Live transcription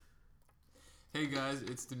Hey guys,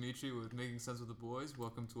 it's Dimitri with Making Sense with the Boys.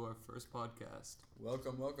 Welcome to our first podcast.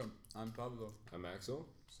 Welcome. I'm Pablo. I'm Axel.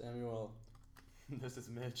 Samuel. This is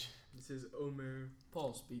Mitch. This is Omer.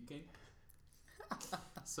 Paul speaking.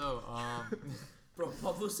 So, Bro,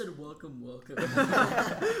 Pablo said welcome.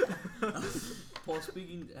 Paul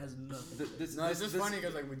speaking has nothing. It's just funny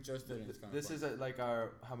because we just did it. It's kind This is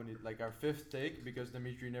our fifth take because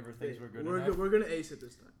Dimitri never thinks we're good enough. We're gonna ace it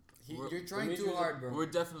this time. You're trying too hard, bro. we're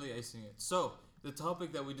definitely acing it. So, the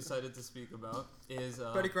topic that we decided to speak about is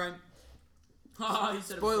Petty crime. He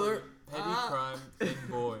said Spoiler. it petty crime in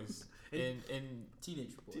boys. in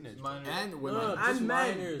teenage boys. Teenage minor. And No, women. And just men.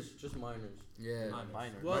 minors. Just minors. Yeah.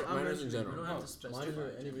 Minor. Well, I'm Minors in gonna- We general. don't have to Minors specify.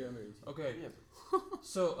 or anybody under 18. Okay, Yeah.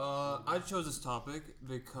 so I chose this topic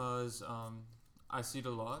because I see it a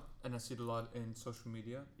lot, and I see it a lot in social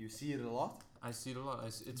media. You see it a lot? I see it a lot.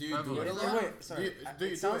 It's Do you do prevalent. it a lot? Wait, sorry. Do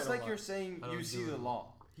you It sounds do it a like lot? you're saying I don't you do see it. the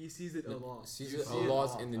law. He sees it a lot. Sees You it see a it lot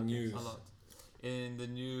a lot, in the okay. news. A lot. In the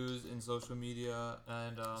news, in social media,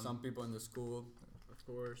 and Some people in the school. Of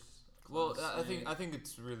course. well, I think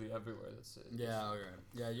it's really everywhere. That's it. Yeah, okay.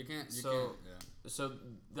 Yeah, you can't. So- Yeah. So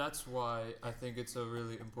that's why I think it's a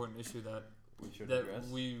really important issue that We should that address.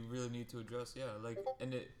 we really need to address. Yeah, like,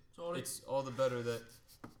 and So it's all the better that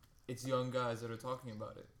it's young guys that are talking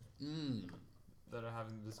about it, that are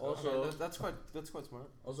having this. Also- Okay, that's quite smart.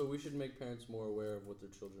 Also, we should make parents more aware of what their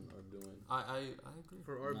children are doing. I agree.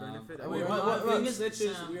 For our Nah. benefit. We Wait, are what- not what being thing is-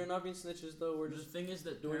 snitches. Sam, We are not being snitches, though. We're the just thing is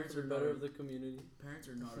that doing it parents for are the better not of the community. parents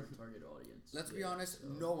are not our target audience. Let's be Yeah, honest. so-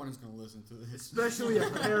 No one is gonna listen to this. Especially a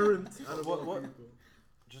parent out of all What- people.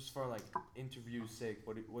 Just for like interview's sake,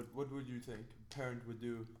 what would you think a parent would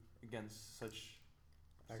do against such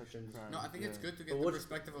Actions. crime? No, I think it's Yeah. good to But get the what-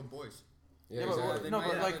 perspective of boys. Yeah, Yeah, exactly. but They no, might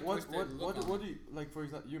but have like a what twisted look on what do you like? For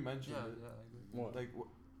example, you mentioned Yeah, it. yeah, I agree. What? Like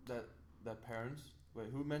that parents. Wait,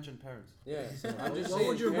 who mentioned parents? Yeah. I'm just What saying.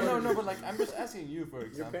 would your No, parents- no, but like I'm just asking you for Your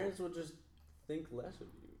example. parents would just think less of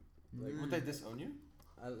you. Like, Would they disown you?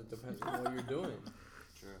 It depends on what you're doing.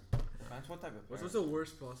 Sure. Depends what type of What's parent. the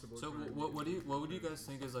worst possible? So crime? what would you guys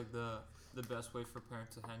think is like the best way for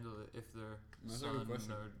parents to handle it if their That's a good son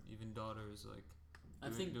question. or even daughter is like I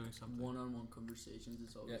think doing something? one-on-one conversations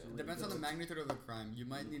is always. Yeah, a it really depends on good- the magnitude of the crime. You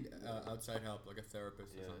might need outside help, like a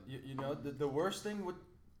therapist or Yeah, something. you know the worst thing would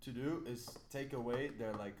to do is take away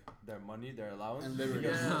their money, their allowance, And liberty.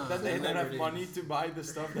 because Yeah. then they And don't have liberty. money to buy the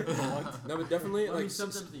stuff that they want. No, but definitely, I mean, like,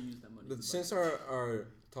 sometimes they use that money. to buy since stuff. our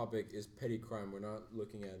topic is petty crime, we're not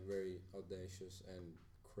looking at very audacious and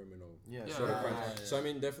criminal Yeah, Yeah, sort of yeah, crimes. yeah. So I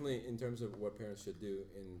mean, definitely in terms of what parents should do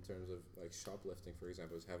in terms of like shoplifting, for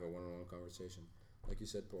example, is have a one-on-one conversation, like you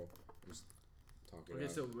said, Paul. Just talk it Okay,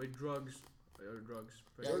 out. so with drugs. Drugs.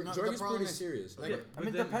 Yeah, Drug, no, drug the is problem pretty is- serious. like- Okay, I but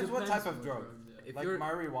mean, then depends what type of on drug. drugs, yeah. If Like you're-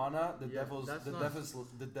 marijuana, the Yeah, that's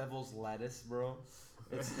not- devil's lettuce, bro.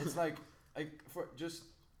 It's like for just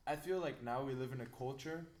I feel like now we live in a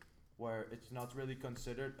culture where it's not really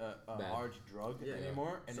considered a Bad. hard drug Yeah.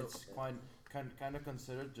 anymore, and So- it's kind of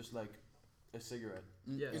considered just like a cigarette.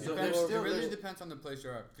 Yeah, It, so depends, there's it really still- depends on the place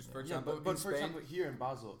you're at. Because for Yeah, example, but in for Spain, example, here in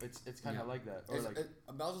Basel, it's kind of Yeah. like that, or like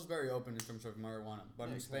Basel's very open in terms of marijuana, but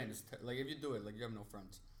Yeah, in Spain, it's like if you do it, like you have no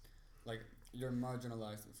friends, like you're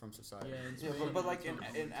marginalized from society. Yeah, in yeah, Spain, but like it's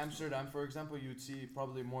not in Amsterdam, for example, you'd see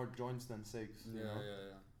probably more joints than cigs. You yeah, know? yeah.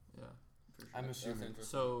 Yeah. for sure. I'm That's assuming. interesting.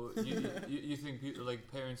 So you think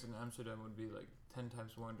like parents in Amsterdam would be like 10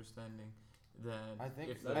 times more understanding than I think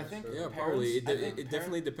if I there's- think Yeah, parents- probably. It, I de- think it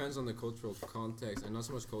definitely depends on the cultural context, and not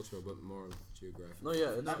so much cultural, but more geographic. No, yeah.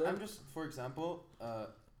 It's I'm just, for example,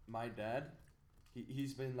 my dad,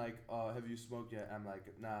 he's been like, oh, have you smoked yet? I'm like,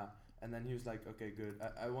 nah. And then he was like, okay, good.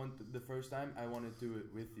 I want the first time I want to do it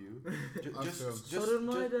with you, That's cool. So did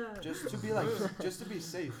my dad. just to be like, just to be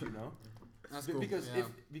safe, you know. That's Be- cool. Because yeah.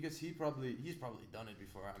 because he's probably done it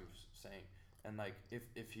before. I'm saying, and like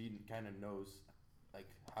if he kind of knows, like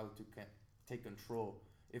how to take control.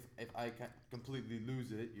 If I can completely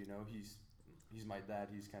lose it, you know, he's my dad.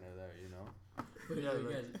 He's kind of there, you know. But Yeah, yeah,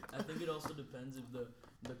 like- guys, I think it also depends if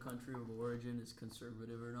the country of origin is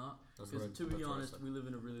conservative or not. That's Because what- to that's be what I honest, said. we live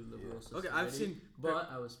in a really liberal Yeah. society. Okay, I've seen.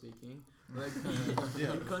 But I was speaking. Like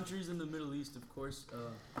Yeah. in countries in the Middle East, of course,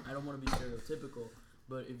 I don't want to be stereotypical,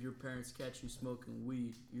 but if your parents catch you smoking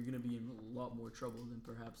weed, you're gonna be in a lot more trouble than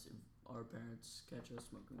perhaps if our parents catch us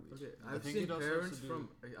smoking weed. Okay, I I've think seen it also has parents to do- from.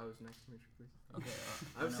 I was next to me, please. Okay.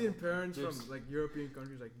 I've I seen know. parents There's- from like European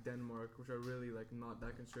countries like Denmark, which are really like not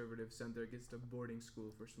that conservative, send their kids to boarding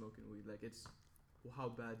school for smoking weed. Like it's, how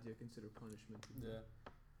bad do you consider punishment? To be? Yeah.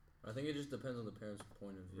 I think it just depends on the parents'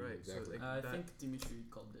 point of view. Right. Exactly. So like I that, think Dimitri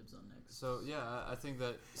called dibs on next. So yeah, I think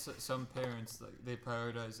that some parents like they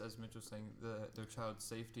prioritize, as Mitch was saying, their child's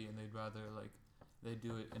safety, and they'd rather like they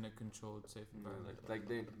do it in a controlled, safe environment. Like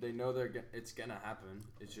they know it's gonna happen.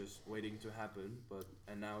 It's just waiting to happen.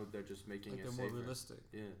 And now they're just making Like it they're safer. more realistic.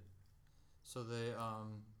 Yeah. So they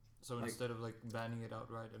so Like- instead of like banning it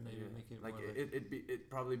outright and maybe Yeah. making it Like more like it'd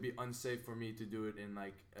probably be unsafe for me to do it in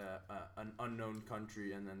like an unknown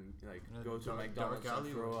country and then like In a go to dark McDonald's and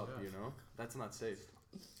alley throw or- up. yeah. You know, that's not safe.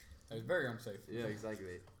 It's very unsafe. Yeah,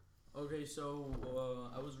 exactly. Okay, so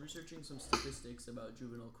I was researching some statistics about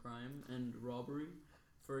juvenile crime and robbery.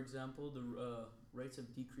 For example, the rates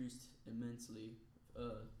have decreased immensely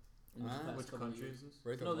in the past which couple of country years. is this?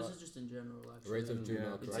 Rate No, of this what? is just in general, actually. Rates of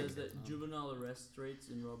juvenile It crime. says that Oh. juvenile arrest rates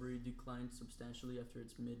in robbery declined substantially after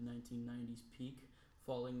its mid-1990s peak,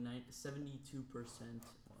 falling 72%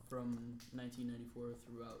 from 1994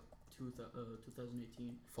 throughout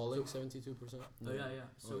 2018. Falling 72%. Oh yeah.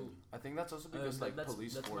 So I think that's also because like that's-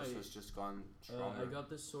 police that's force my- has just gone I stronger. got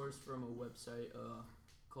this source from a website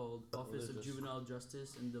called Office of Religious. Juvenile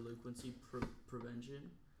Justice and Delinquency Prevention.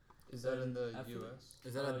 Is that in the After- U.S.?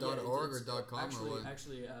 Is that Yeah, a .org it's- or .com actually, or what?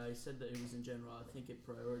 Actually, I said that it was in general. I think it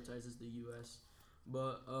prioritizes the U.S.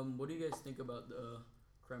 But what do you guys think about the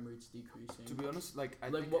crime rates decreasing? To be honest, like I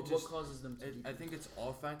like think what it just, causes them to decrease? I think it's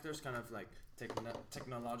all factors, kind of like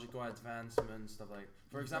technological advancement, stuff like.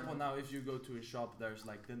 For example, now if you go to a shop, there's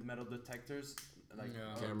like the metal detectors, like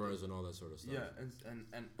Yeah. Cameras and all that sort of stuff. yeah,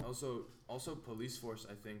 and also police force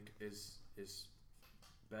I think is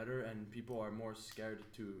better, and people are more scared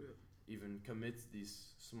to even commit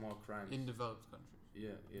these small crimes. In developed countries.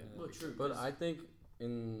 yeah. Well, true. But 'cause I think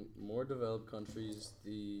in more developed countries,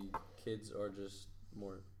 the kids are just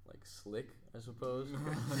more like slick, I suppose.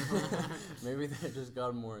 Maybe they just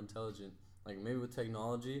got more intelligent. Like maybe with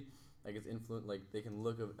technology, like it's influent. Like they can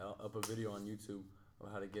look up a video on YouTube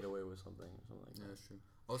of how to get away with something or something like Yeah, that. that's true.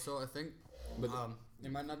 Also, I think But it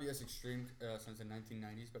might not be as extreme since the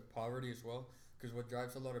 1990s, but poverty as well. Because what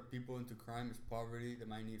drives a lot of people into crime is poverty. They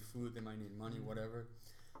might need food, they might need money, whatever.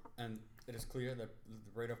 And it is clear that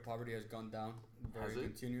the rate of poverty has gone down very Has it?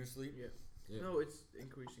 continuously. yeah. Yeah. No, it's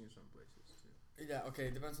increasing in some places too. Yeah, okay,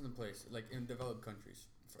 it depends on the place. Like in developed countries,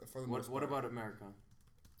 for the most What part. about America?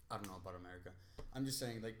 I don't know about America. I'm just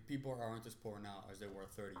saying, like, people aren't as poor now as they were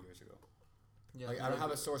 30 years ago. Yeah. Like, I don't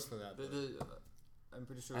have a source for that. I'm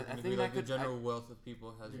pretty sure I we can think agree, that like the could- general wealth of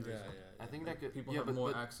people has Yeah, risen. yeah. I think that could People yeah, have but,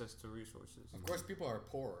 more but access to resources. Of course, people are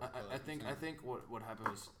poor. I think what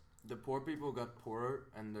happened is the poor people got poorer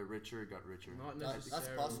and the richer got richer. Not That's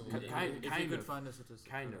necessarily. possible. Ki- Yeah. kind- If you kind could of. find a statistic.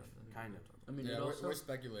 Kind for of, that, then kind we'll of. talk I mean, Yeah, it also we're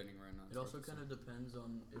speculating right now. it also kind of depends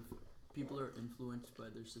on if people are influenced by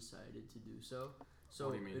their society to do so. So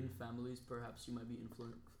What do you mean? in families, perhaps you might be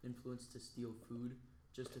influenced to steal food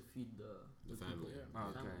just to feed the The people. family. Yeah. Oh,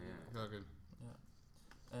 okay, Family. yeah. Okay.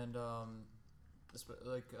 And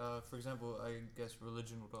for example, I guess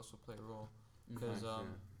religion would also play a role because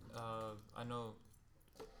Yeah. I know,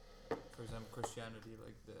 for example, Christianity,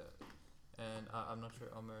 like and I'm not sure,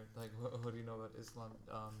 Omer, like what do you know about Islam?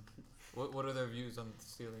 What are their views on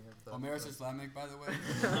stealing and stuff? Omer is Islamic, by the way.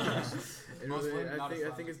 It Muslim, really, not I think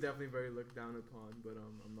Islamic. it's definitely very looked down upon, but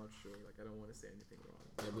I'm not sure. Like I don't want to say anything wrong.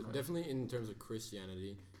 Yeah, but definitely in terms of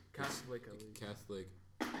Christianity, Catholic at least. Catholic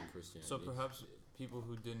and Christianity. So perhaps people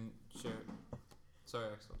who didn't share. Sorry,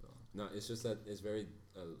 Axel. Go on. No, it's just that it's very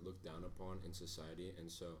looked down upon in society,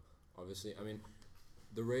 and so obviously, I mean,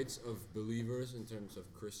 the rates of believers in terms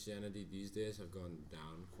of Christianity these days have gone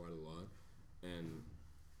down quite a lot, and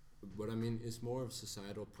what I mean is more of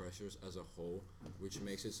societal pressures as a whole, which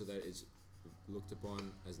makes it so that it's looked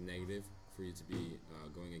upon as negative for you to be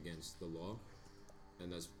going against the law,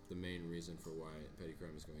 and that's the main reason for why petty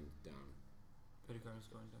crime is going down. Petty crime is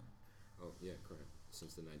going down. Oh yeah, correct.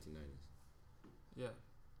 Since the 1990s. Yeah.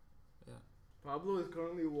 Pablo is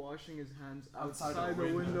currently washing his hands Outside outside the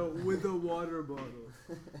the window. window with a water bottle.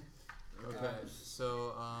 Okay.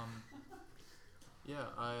 So yeah,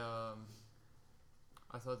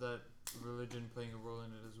 I thought that religion playing a role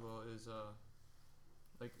in it as well is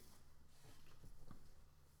like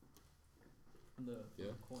The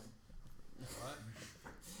Yeah. coin. What?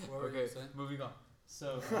 What were okay. you saying? Moving on.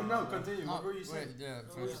 So No, continue. What Oh, were you wait, saying? yeah, What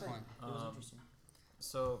were finish you the saying? point. It was Um, interesting.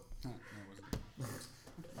 so No, it wasn't.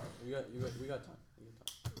 We got time. We got time.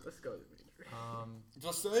 Let's go, Dimitri.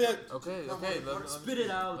 Just say it! okay. Spit it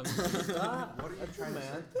out. What are you trying to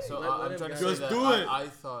say? So Let I'm him trying to guys- say Just that do it! I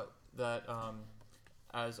thought that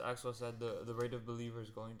as Axel said, the rate of believers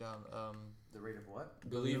going down. The rate of what?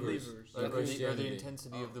 Believers. Believers. Or the Christianity.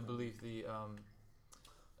 intensity of the belief,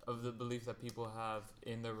 of the belief that people have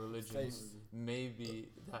in their religion, Faith. maybe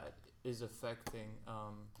that is affecting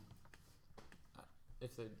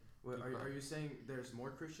if they. Wait, are you saying there's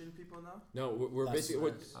more Christian people now? No, we're That's-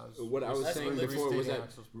 basically what I was that's saying what before was restating that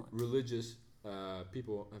Axel's point. religious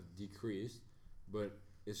people have decreased, but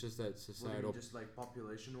it's just that What do you societal. mean, just like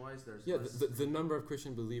population-wise, there's Yeah, less. the number of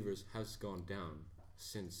Christian believers has gone down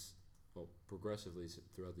since, well, progressively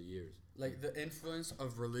throughout the years. Like the influence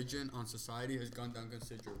of religion on society has gone down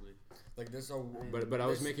considerably. Like there's a But I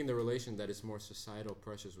was this- making the relation that it's more societal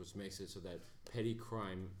pressures which makes it so that petty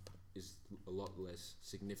crime is a lot less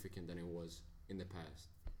significant than it was in the past.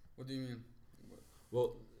 What do you mean?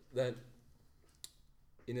 Well, that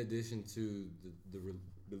in addition to the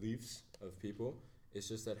beliefs of people, it's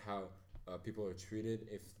just that how people are treated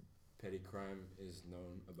if petty crime is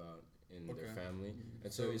known about in their Okay. family.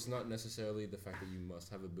 And so it's not necessarily the fact that you must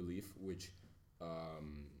have a belief which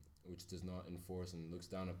does not enforce and looks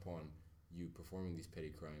down upon you performing these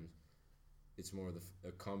petty crimes. It's more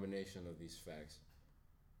a combination of these facts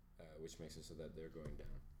which makes it so that they're going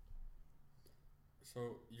down.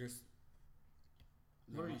 So you're.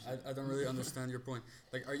 What are you I don't really understand your point.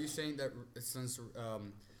 Like, are you saying that since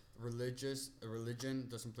religion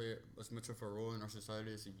doesn't play as much of a role in our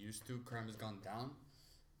society as it used to, crime has gone down?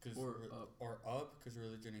 Or up because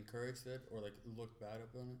religion encouraged it, or like looked bad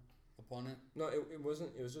upon it. No, it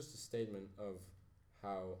wasn't. It was just a statement of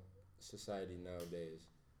how society nowadays,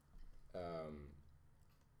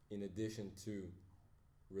 in addition to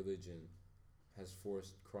religion, has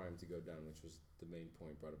forced crime to go down, which was the main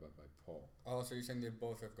point brought about by Paul. Oh, so you're saying they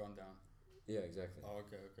both have gone down? Yeah, exactly. Oh,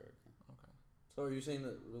 okay. So are you saying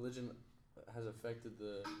that religion has affected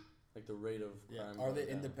the rate of Yeah. crime? Are they going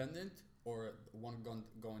down? independent, or one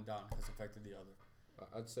going down has affected the other?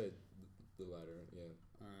 I'd say the latter. Yeah.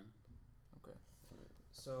 All right.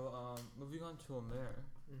 So moving on to Omer,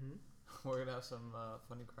 Mm-hmm. we're gonna have some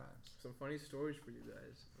funny crimes. Some funny stories for you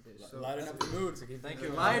guys. Okay, so Lighten up the mood. Thank you.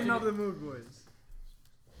 lighten up the mood, boys.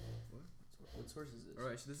 What source is this? All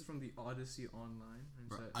right, so this is from the Odyssey Online.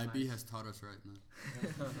 and it's a IB nice- has taught us right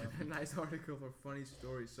now. a nice article for funny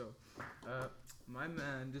stories. So, my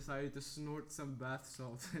man decided to snort some bath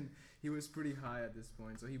salts, and he was pretty high at this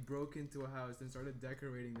point. So he broke into a house and started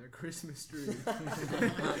decorating their Christmas tree.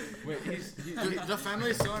 Wait, The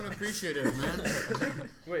family is so unappreciative, man.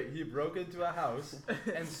 wait, he broke into a house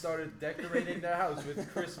and started decorating their house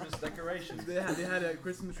with Christmas decorations. they had a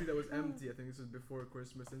Christmas tree that was empty. I think this was before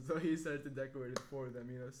Christmas, and so he started to decorate it for them.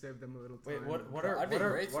 Save them a little time. Wait, what are I'd be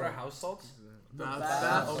grateful. what are house salts?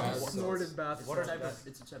 Bath salts. snorted bath What are salts.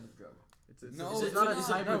 It's a type of drug. It's No, It's it's not not. a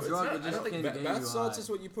type no, of it's drug. not. It I just don't think can get Bath you salts high. is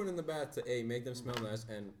what you put in the bath to make them smell nice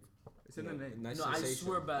and It's in the name. nice No, I sensation.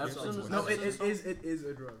 swear bath Yes, salts it's is what- No, Bath it salts. is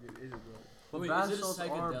a drug. It is a drug. But Wait, bath is it a salts are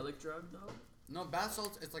psychedelic drug though? No, bath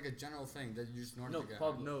salts. It's like a general thing that you snort No, together.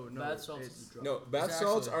 Pablo. No, bath salts it's- is a drug. No, bath It's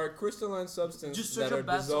salts actually- are a crystalline substance Just that search are up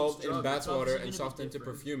bath salts dissolved in drug. bath It's water obviously and gonna be softened to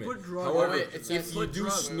different. perfume it. Put drug. However, wait, it says if you put do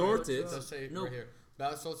drug. snort it, It does say it No. right here.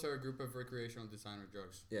 Bath salts are a group of recreational designer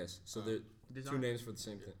drugs. yes. So Uh, there are Design. two names for the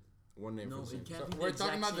same thing. One name No, for the same it thing. can't So be we're the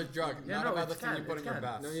talking exact about the same drug, thing. Yeah, not no, about the it thing you can, put it in your can.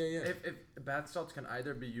 bath. No, yeah, yeah. If bath salts can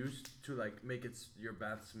either be used to like make your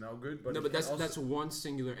bath smell good, but no, it but can that's also, one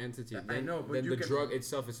singular entity. I Then, know, but then you the can- drug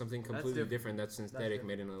itself is something completely different. different. That's synthetic, different.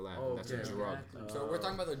 made in a lab. Oh, and that's okay. a drug. Exactly. So we're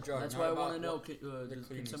talking about the drug. That's not why I about want to know. what- Can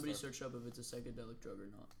cleaning somebody stuff. search up if it's a psychedelic drug or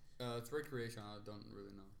not? It's recreational. I don't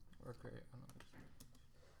really know.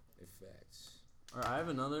 Effects. Alright, I have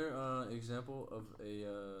another example of a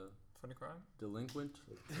Funny crime? delinquent.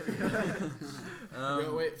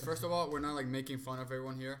 Yo, wait. First of all, we're not like making fun of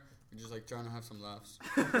everyone here. We're just like trying to have some laughs.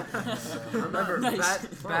 remember Nice.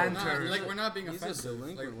 banter. Like we're not being He's a offensive.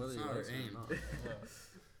 delinquent Like, whether it's he not our likes it or aim. not.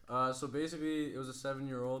 Yeah. So basically, it was a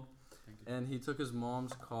 7-year-old, Thank you. and he took his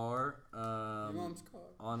mom's car. Your mom's car.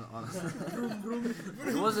 On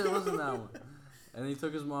it wasn't that one. And he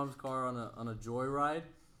took his mom's car on a joyride,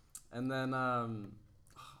 and then I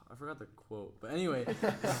forgot the quote, but anyway,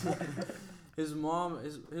 his mom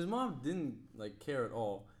didn't like care at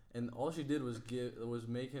all, and all she did was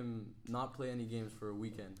make him not play any games for a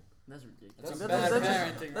weekend. That's ridiculous. That's That- bad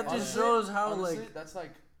that parenting. That right just there. shows how Honestly, like that's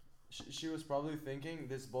like she was probably thinking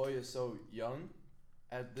this boy is so young.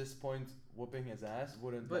 At this point, whooping his ass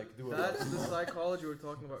wouldn't But like do a that's the psychology we were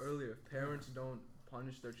talking about earlier. If parents don't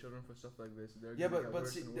punish their children for stuff like this, they're Yeah, gonna but get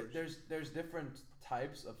worse see, and worse. there's different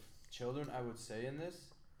types of children. I would say in this,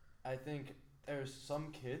 I think there's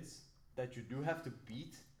some kids that you do have to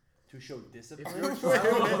beat to show discipline. If your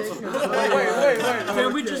child is taking a wait.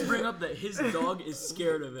 Can we just bring up that his dog is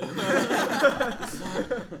scared of him?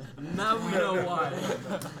 Now we know why.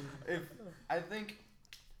 If I think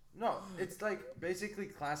No, it's like basically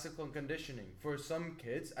classical conditioning. For some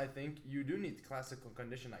kids, I think you do need classical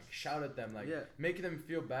condition. Like shout at them, like Yeah. make them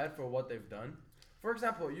feel bad for what they've done. For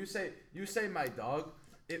example, you say my dog.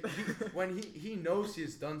 If when he knows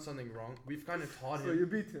he's done something wrong, we've kind of taught So him. you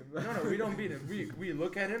beat him. No, we don't beat him. We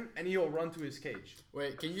look at him and he'll run to his cage.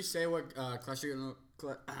 Wait, can you say what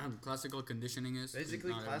classical conditioning is? 'Cause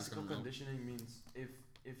Basically, not everyone's classical gonna know. conditioning means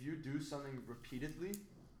if you do something repeatedly,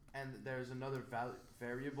 and there's another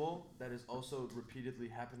variable that is also repeatedly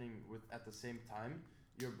happening with at the same time,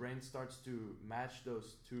 your brain starts to match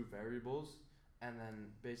those two variables, and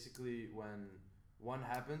then basically when one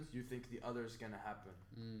happens, you think the other is gonna happen.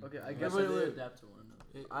 Okay, I Yeah, guess but I wait, did. adapt to one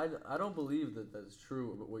another. I don't believe that that's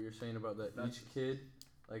true. But what you're saying about that That's- each kid,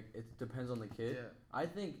 like it depends on the kid. Yeah. I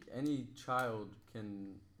think any child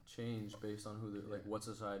can change based on who they're like, what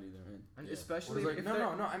society they're in. And Yeah. especially Well, if No, they're-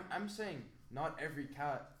 no, no. I'm saying not every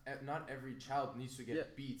child needs to get Yeah.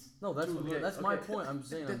 beat. No, that's Okay, that's my okay. point. I'm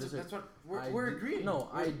saying That's what I we're di- agreeing. No,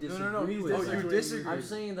 I We're- disagree no, he's with Oh, that. you disagree. I'm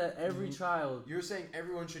saying that every child. You're saying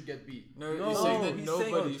everyone should get beat. No, No, you're saying no, that he's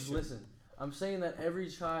nobody saying- Just should. listen. I'm saying that every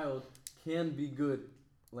child can be good,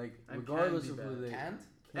 like And regardless can be of who bad. they Can't?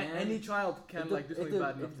 Any child can it like do de- something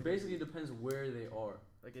bad enough. It to basically be- depends where they are.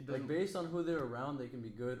 like it Like doesn't. based on who they're around, they can be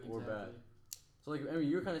good or bad. Exactly. So like I mean,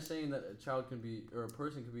 you're kind of saying that a child can be or a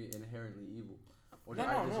person can be inherently evil. Which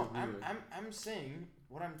I No. disagree with. I'm saying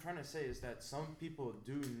what I'm trying to say is that some people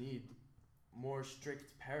do need more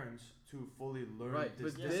strict parents to fully learn Right,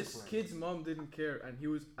 this but this discipline. kid's mom didn't care, and he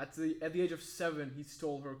was at the age of 7. He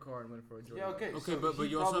stole her car and went for a joyride. Yeah, okay. Okay, so but he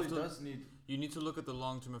you also probably have to- does need. You need to look at the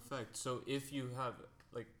long-term effect. So if you have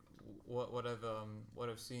like what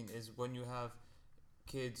I've seen is when you have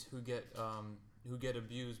kids who get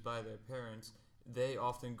abused by their parents, they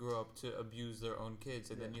often grow up to abuse their own kids,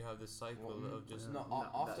 and then Yeah. you have this cycle Well, of just Yeah. No, No,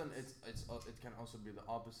 often that's- it can also be the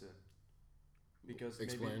opposite. Because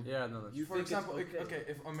Explain. Yeah, no, that's You for think it's example, okay.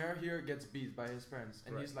 if Omer here gets beat by his parents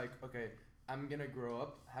and Right. he's like, okay, I'm gonna grow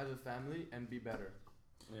up, have a family, and be better.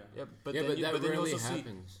 yeah. yeah. But yeah, then but you, that but then you rarely also see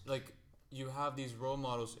happens. like you have these role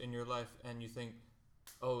models in your life, and you think,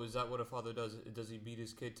 oh, is that what a father does? Does he beat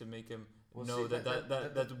his kid to make him Well, know see,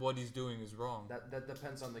 that what he's doing is wrong? That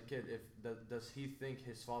depends on the kid. If does he think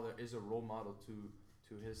his father is a role model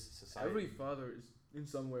to his society? Every father is in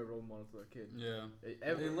some way a role model to their kid. Yeah.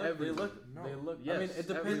 Every, They look. everyone. No. They look. Yes, I mean, it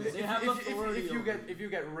depends. everyone. They have authority if you over get if you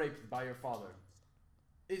get raped by your father,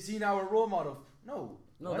 is he now a role model? No.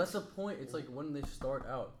 No, What? that's the point. It's like when they start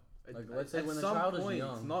out. Like, At- let's say at when a some child is point,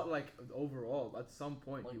 young. not like overall. At some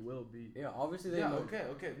point, he Like- will be. Yeah, obviously they Yeah. know.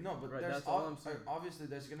 Okay. No, but Right, there's that's all I'm saying. obviously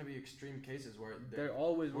there's gonna be extreme cases where There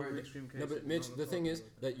always will where be the- extreme No, cases. but Mitch, No, the no thing problem is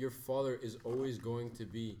with that your father is always going to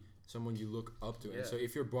be someone you look up to, and Yeah. so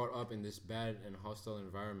if you're brought up in this bad and hostile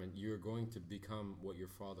environment, you're going to become what your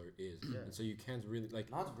father is, Yeah. and so you can't really like.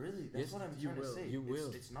 not really. That's Yes, what I'm you trying to will. say. You It's-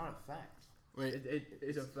 will. It's not a fact. Wait. It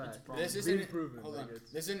is a fact. probably- This It's is been an, proven. hold like on.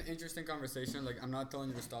 it's- This is an interesting conversation. Like I'm not telling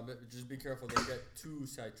you to stop it. Just be careful. Don't get too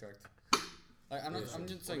sidetracked. Like I'm not. Yeah, I'm sure.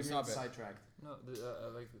 just What saying do you mean stop it. sidetracked? No,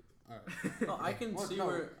 like All right. No, I can What? see No.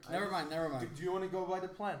 where. Never mind. Never Do, mind. do you want to go by the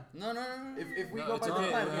plan? No. If we No, go it's by okay.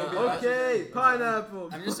 the plan, Yeah. we'll be Okay, pineapple.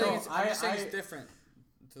 I'm just saying. No, It's, I'm just saying I- it's different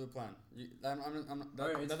to the plan. Alright,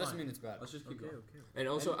 That it's doesn't fine. mean it's bad. Let's just keep Okay, going. okay. And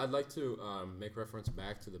also, I'd like to make reference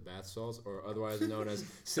back to the bath salts, or otherwise known as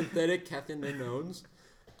synthetic cathinones.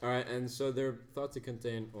 All right, and so they're thought to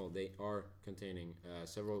contain, well, they are containing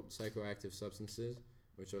several psychoactive substances,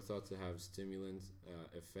 which are thought to have stimulant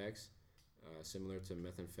effects, similar to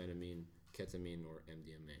methamphetamine, ketamine, or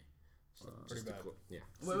MDMA. So Pretty just to bad. yeah.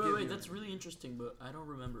 Wait, that's really interesting, but I don't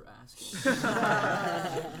remember asking.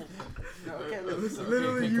 No, okay, It look. was okay,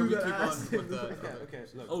 literally can you we that keep asked on with him. the? Okay,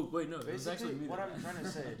 look. Oh wait, no, it was Basically, actually me. what that- I'm trying to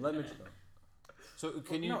say, Let Mitch go. So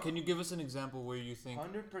can you No. can you give us an example where you think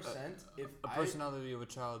 100%. If a personality of a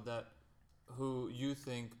child that who you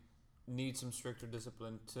think needs some stricter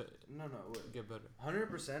discipline to no, wait. get better?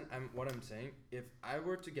 100%. What I'm saying. If I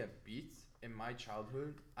were to get beat in my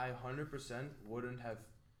childhood, I 100% wouldn't have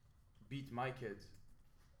beat my kids.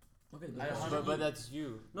 Okay, I that's hundred- But that's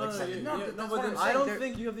you. No, Like, no, some- you- No, you- that's no, what but I'm the- I saying. don't There-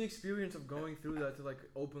 think you have the experience of going through that to like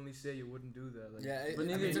openly say you wouldn't do that. Like, Yeah, But I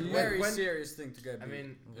neither mean, it's a do you. very When- serious thing to get I beat.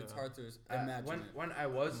 mean, It's Yeah. hard to imagine it. when I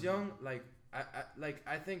was young, like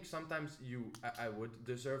I think sometimes I would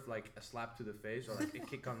deserve like a slap to the face or like a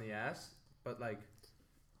kick on the ass, but like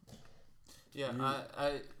Yeah, You-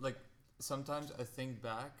 I like sometimes I think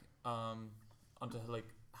back onto like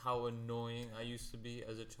how annoying I used to be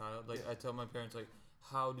as a child. Like Yeah. I tell my parents like,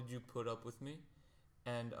 how did you put up with me?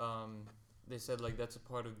 And they said like that's a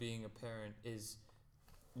part of being a parent is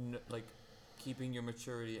like keeping your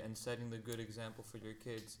maturity and setting the good example for your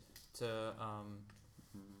kids to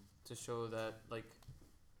show that like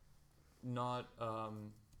not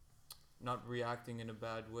reacting in a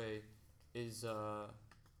bad way is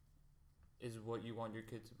what you want your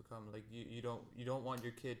kid to become. Like you don't want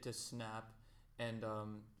your kid to snap and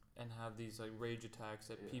have these like rage attacks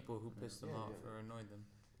at people who piss them off or annoy them.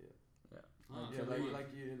 Yeah, like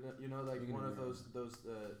you know, like one of those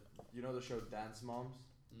you know the show Dance Moms.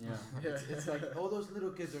 Yeah. It's like all those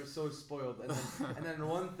little kids are so spoiled, and then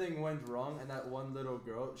one thing went wrong, and that one little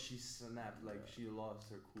girl, she snapped, like she lost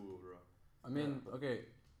her cool, bro. I mean, okay,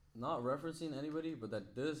 not referencing anybody, but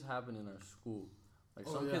that does happen in our school. Like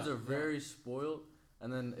some kids are very spoiled,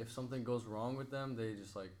 and then if something goes wrong with them, they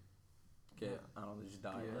just like get I don't know, they just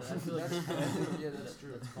die. I feel like That's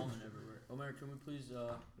true. That's common everywhere. Omer, can we please You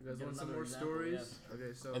guys get want some another more example? stories?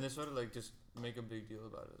 Okay, so And they sort of like just make a big deal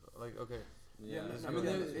about it. Like okay, Yeah, that's I I mean,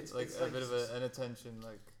 mean, good. it's like it's a like bit of an attention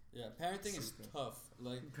like. Yeah, parenting is tough.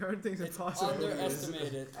 Like parenting's it's impossible.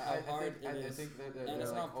 underestimated how hard I it is. think that And they're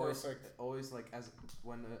it's like not perfect. always like as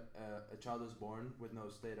when a child is born with no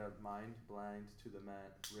state of mind, blind to the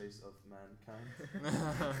race of mankind.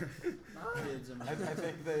 Kids, I mean.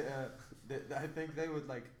 I think they would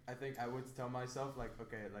like. I think I would tell myself like,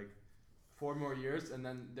 okay, like 4 more years, and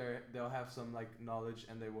then they'll have some like knowledge,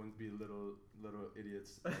 and they won't be little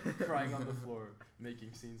idiots like, crying on the floor,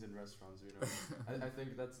 making scenes in restaurants. You know, I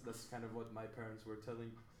think that's kind of what my parents were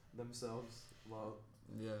telling themselves. Well,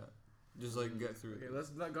 Yeah, just like get through Okay, it.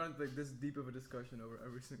 let's not go into like this deep of a discussion over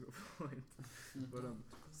every single point. But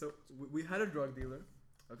so we had a drug dealer,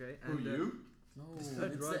 okay, and you? No, This is it's a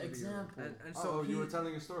the drug dealer. example. And so Oh, he, you were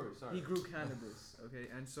telling a story. Sorry. he grew cannabis, okay,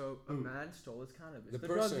 and so a man stole his cannabis. The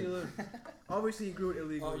drug person. dealer, obviously he grew it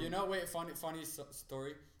illegally. Oh, you know, wait, funny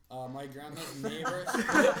story. My grandma's neighbors.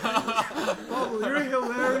 Oh, you're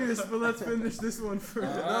hilarious, but let's finish this one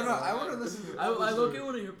first. No, I want to listen to. I the look story. at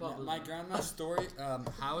one of your Yeah, Pablo's. my grandma's story.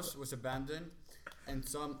 House was abandoned, and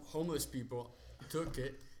some homeless people took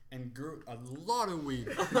it and grew a lot of weed,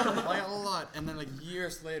 like a lot. And then like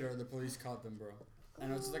years later, the police caught them, bro.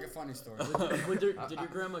 And it's like a funny story. Did your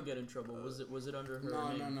grandma get in trouble? Was it under her No,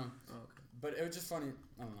 name? no, no. Oh, okay. But it was just funny.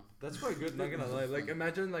 I don't know. That's quite good. Not gonna lie. Like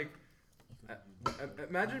imagine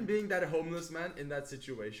imagine being that homeless man in that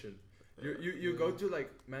situation. You go to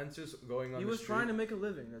like man's just going on. He the was street. trying to make a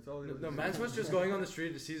living. That's all he was. No, doing. man's was just going on the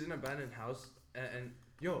street. Sees an abandoned house, and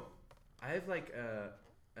yo, I have like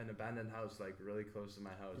an abandoned house like really close to my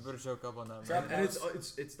You house. better choke up on that. Trap Man. And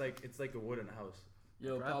it's like a wooden house.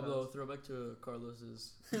 Yo, Trap Pablo, house. throw back to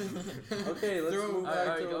Carlos's. Okay, let's Throw move back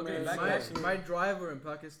Alright, to okay, Omer's back My, question. my driver in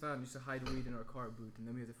Pakistan used to hide weed in our car boot, and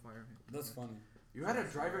then we had to fire him. That's funny. You had a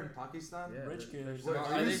driver in Pakistan. Yeah, Rich there- kids. Wait, Are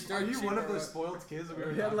are they you still one of cheaper? those spoiled kids that we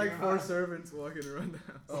were We had like talking 4 about? servants walking around the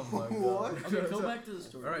house. Oh my god. What? Okay, go back to the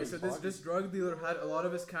story. Alright, so this drug dealer had a lot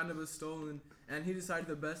of his cannabis stolen, and he decided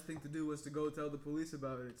the best thing to do was to go tell the police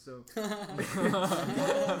about it. So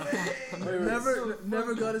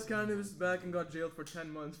never got his cannabis back and got jailed for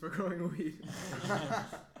 10 months for growing weed.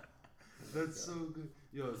 That's so good.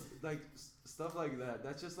 Yo, like stuff like that.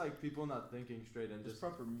 That's just like people not thinking straight and just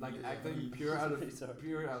proper like media. acting pure out of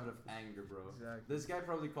anger, bro. Exactly. This guy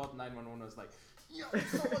probably called 911 and was like, "Yo,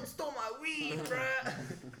 someone stole my weed, bruh."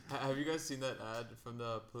 Have you guys seen that ad from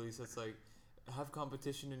the police that's like, have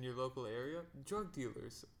competition in your local area? Drug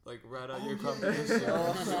dealers. Like, rat out your competition.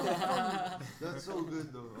 That's so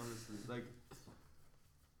good though, honestly. Like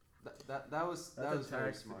that was That's a very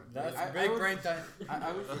tax. smart. That's Like, big would, brain time.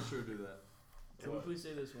 I would for sure do that. Can we please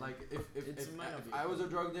say this one? Like if It's might not be I was a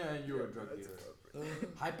drug dealer and you were a drug dealer,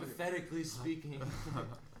 hypothetically speaking.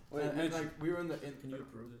 Wait, and Mitch. like we were in the Can you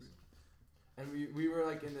approve this? and we were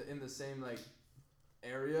like in the same like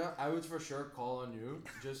area. I would for sure call on you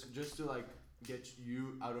just to like get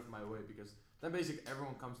you out of my way, because then basically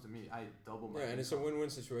everyone comes to me. I double my Yeah, and it's a income.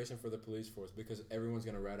 win-win situation for the police force because everyone's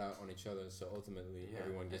gonna rat out on each other, so ultimately Yeah,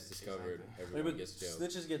 everyone gets discovered, exactly. everyone Wait, but gets jailed.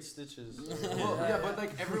 snitches get stitches. Well, yeah, but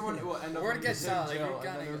like everyone will end up Word in the gets same out, like, jail, you're and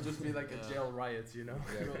then kinda- it'll just be like a Yeah. jail riot, you know?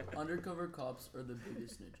 Yeah. Bro, undercover cops are the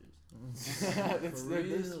biggest snitches. That's For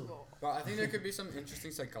this- real. But I think there could be some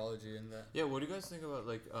interesting psychology in that. Yeah, what do you guys think about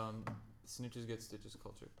like snitches get stitches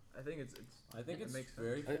culture? I think it's I think it it's makes sense.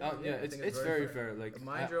 very. Yeah, I think it's very very fair. Like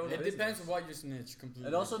Mind your own It business. depends what you snitch completely.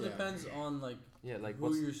 It also Yeah. depends on like yeah, like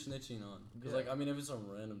who you're snitching on. Because Yeah. like I mean, if it's some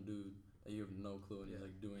random dude that you have no clue and he's Yeah.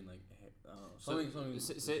 like doing like I don't know So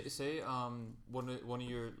something. say one of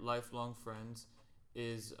your lifelong friends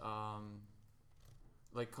is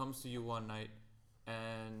like comes to you one night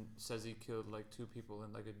and says he killed like 2 people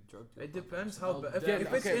in like a drug deal. It depends Oh, how bad. If, damn,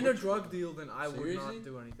 if it's okay, in a drug deal, then I would Seriously? not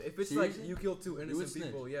do anything. If it's Seriously? like you killed 2 would innocent snitch?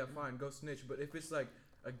 people, yeah, fine, go snitch. But if it's like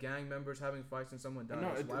a gang members having fights and someone dies, No,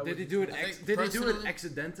 why did would he you do it? snitch? I think Did he do it personally-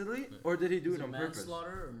 accidentally, or did he do Is it on purpose?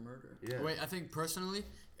 manslaughter or murder? Yeah. Wait, I think personally,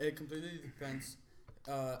 it completely depends.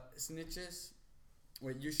 Snitches,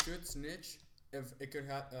 wait, you should snitch if it could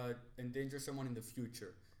endanger someone in the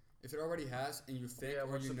future. If it already has, and you think Yeah, or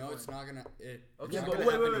what's you the know point? it's not gonna, Okay, it's Yeah, not but gonna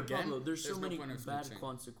wait, happen wait, again. Pablo. There's so no many point of bad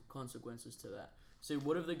snitching. consequences to that. Say,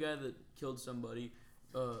 what if the guy that killed somebody,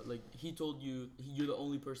 like he told you you're the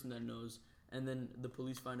only person that knows, and then the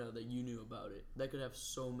police find out that you knew about it? That could have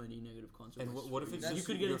so many negative consequences. what if for you. it's you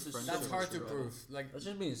could get your into friend? so That's much hard to trouble. prove. Like That's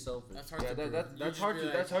just being selfish. that's hard Yeah, to prove. that's You just hard be to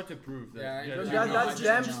like- that's hard to prove. That, Yeah, yeah, you Then Yeah, that's no,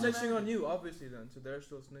 them I just- snitching on you, obviously. Then, so they're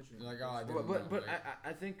still snitching. Like, oh, I didn't But know, like-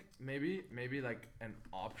 I think maybe like an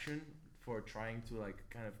option for trying to like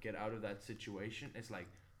kind of get out of that situation is like,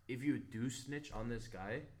 if you do snitch on this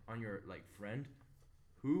guy, on your like friend,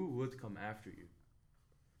 who would come after you?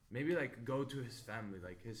 Maybe like go to his family,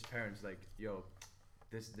 like his parents, like, yo,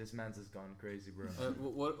 this man's just gone crazy, bro.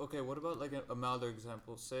 What? Okay. What about like a milder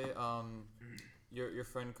example? Say your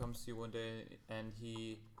friend comes to you one day and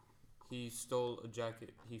he stole a jacket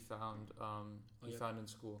he found yeah. found in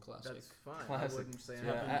school. Classic. That's fine. Classic. I wouldn't say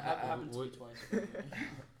Yeah, anything. Happened to me would-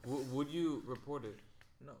 twice. Would you report it?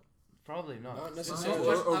 No. Probably not. Not Or, necessarily.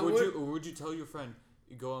 or would would- you? Or would you tell your friend?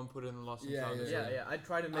 You go and put it in the lost and Yeah, found. yeah, or Yeah, something? yeah. I'd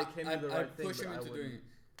try to make him do the right I'd thing, push but him I into wouldn't. doing it.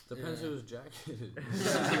 Depends Yeah. who's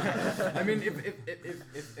jacketed. I mean,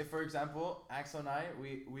 if for example, Axel and I,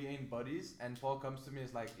 we ain't buddies, and Paul comes to me and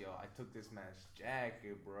is like, yo, I took this man's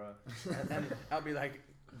jacket, bro, and I'll be like,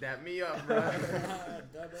 dap me up, bro.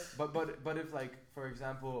 but if like, for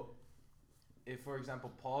example,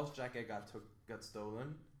 Paul's jacket got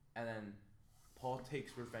stolen, and then Paul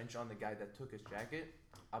takes revenge on the guy that took his jacket,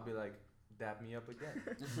 I'll be like, dap me up again.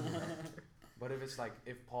 But if it's like,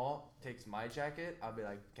 if Paul takes my jacket, I'll be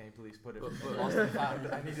like, can you please put it lost and found?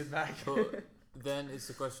 I need it back. But then it's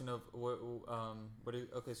the question of what do you,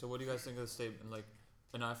 okay, so what do you guys think of the statement like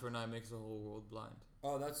an eye for an eye makes the whole world blind?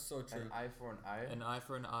 Oh, that's so true. An eye for an eye. An eye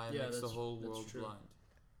for an eye Yeah, makes the that's- whole that's world true. blind.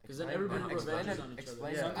 Because then Explain- everybody explain revenges it- on each other.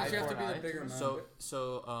 explain Yeah. it. Sometimes you have to be eye the for bigger an man.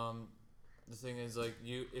 So the thing is like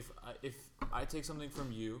if I take something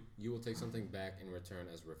from you, You will take something back in return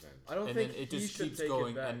as revenge. I don't And think then it he just should keeps take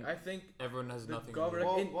going it back. and I think everyone has the nothing. government-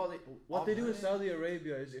 to in- well, what they do in Saudi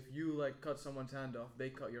Arabia is if you like cut someone's hand off, they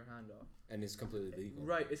cut your hand off. And it's completely legal.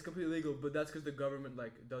 Right, it's completely legal, but that's because the government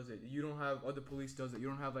like does it. You don't have, or the police does it. You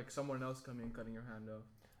don't have like someone else coming and cutting your hand off.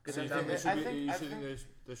 So Because you that think there makes- should I be, think- you I should think think-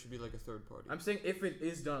 there should be like a third party. I'm saying if it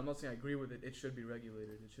is done, I'm not saying I agree with it. It should be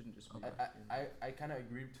regulated. It shouldn't just be. Okay. like, you know. I kind of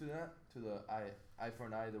agree to that, to the eye for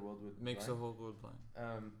an eye, the world would Makes the blind. whole world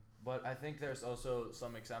blind. But I think there's also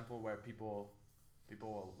some example where people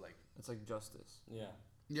will like It's like justice. Yeah.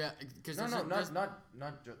 Yeah, because no there's not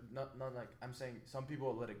like I'm saying some people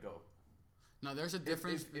will let it go. there's a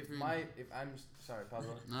difference between. If I'm sorry,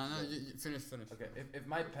 Pablo. No, you finish. Okay, if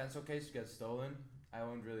my pencil case gets stolen, I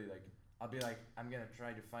won't really like. I'll be like, I'm gonna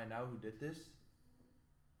try to find out who did this,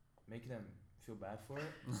 make them feel bad for it,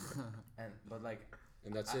 but like,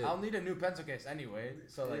 And that's it. I'll need a new pencil case anyway.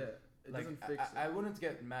 So like, yeah, it like doesn't fix I it. wouldn't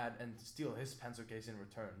get mad and steal his pencil case in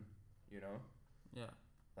return, you know. Yeah.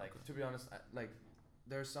 Like to be honest, like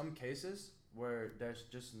there's some cases where there's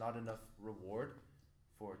just not enough reward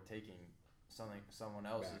for taking someone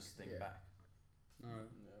else's thing Yeah. back. Alright.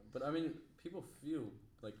 Yeah. But I mean, people feel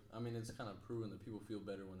like, I mean, it's kind of proven that people feel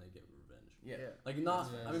better when they get revenge. Yeah. Like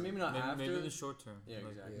not, Yeah. I mean, maybe not after. Maybe in the short term. Yeah,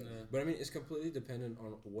 like- exactly. Yeah. But I mean, it's completely dependent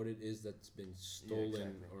on what it is that's been stolen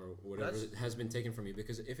exactly. or whatever That's- has been taken from you.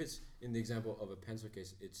 Because if it's in the example of a pencil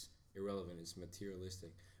case, it's irrelevant. It's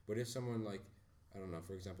materialistic. But if someone like, I don't know,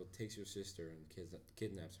 for example, takes your sister and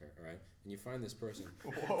kidnaps her, all right, and you find this person,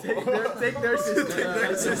 Take their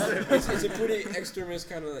sister. it's a pretty extremist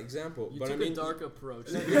kind of example. You but took I mean, a dark approach.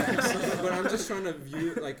 but I'm just trying to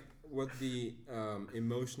view like what the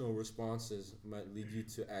emotional responses might lead you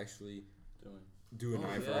to actually Doing. do an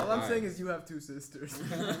eye for All an I'm eye. saying is you have two sisters.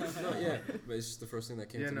 No, yeah, but it's just the first thing that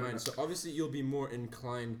came Yeah, to no, mind. no. So obviously you'll be more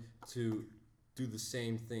inclined to do the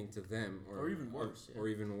same thing to them, Or even worse, or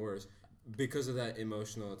even worse, because of that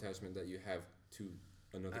emotional attachment that you have to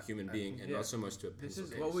another human being, and yeah. not so much to a This pencil is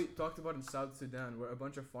case. what we talked about in South Sudan, where a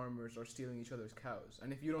bunch of farmers are stealing each other's cows,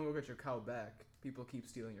 and if you don't go get your cow back, people keep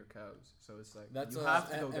stealing your cows. So it's like That's you have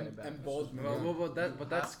to go get and it back. emboldenment. But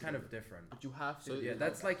that's have to kind do of different. But you have to. So, do Yeah, it.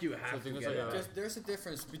 that's like you I have think to it's get like it a- back. There's a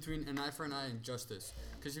difference between an eye for an eye and justice.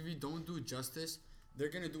 Because if you don't do justice, they're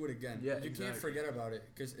gonna do it again. Yeah, you can't exactly. forget about it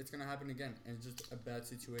because it's gonna happen again, and it's just a bad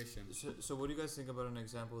situation. So what do you guys think about an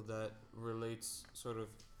example that relates sort of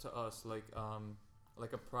to us, like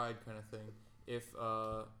a pride kind of thing? If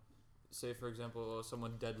say for example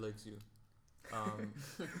someone deadlegs you, You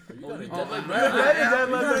gotta Oh, deadleg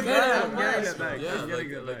I'm getting it back. yeah, I'm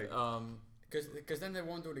getting it back. Because then they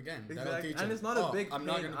won't do it again. That'll Exactly. teach And them, it's not a "Oh, big I'm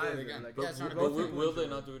not pain gonna do either, it again. like, Yeah, it's not a but big pain. will they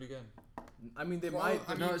not do it again? I mean, they Well, might.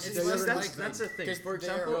 I No, mean, it's it's just- less that's likely, the thing. 'cause For they're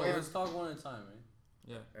example, aware. Let's talk one at a time, right?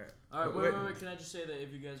 Yeah. Alright, Wait. wait. Can I just say that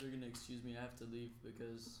if you guys are gonna excuse me, I have to leave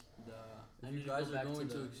because I If need you to guys go are back going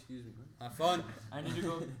to to the. excuse me. Have fun. I need to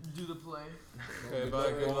go do the play. Okay,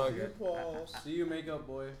 bye. Good luck. See you, makeup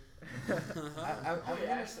boy. Wait,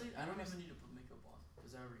 actually, I don't even need to put makeup on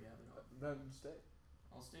because I already have it on. Then stay.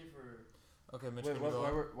 I'll stay for. Okay, Mitch, Wait, can you go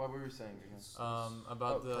on? what were you saying?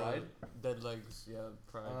 About Oh, the pride? dead legs, yeah,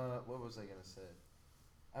 pride. What was I gonna say?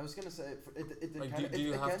 I was gonna say it Like, kind do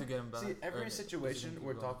you have to get him back? See, or every does it situation keep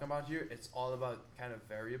we're going? talking about here, it's all about kind of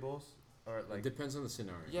variables or It like. depends on the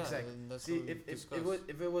scenario. Yeah, Exactly. and that's See, what we if discussed.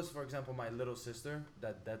 it was for example my little sister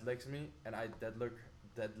that deadlegs me and I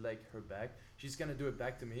deadleg her back, she's gonna do it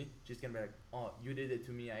back to me. She's gonna be like, "Oh, you did it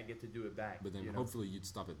to me, I get to do it back." But then you know? hopefully you'd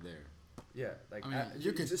stop it there. Yeah, like I mean,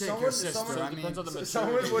 you could take someone, your sister. someone, So I it mean, depends on the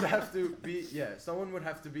someone maturity. would have to be someone would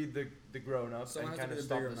have to be the grown up Someone and has to kind be of the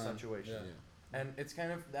stop bigger the man. situation. Yeah. And it's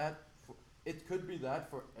kind of that. It could be that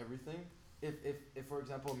for everything. If for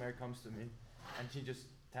example Mary comes to me and she just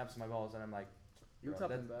taps my balls and I'm like, You "Bro,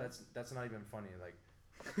 tap him back. that's not even funny. Like,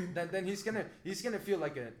 then he's gonna feel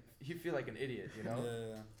like an idiot, you know.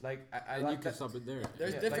 Yeah. Like I And like you can that. stop it there.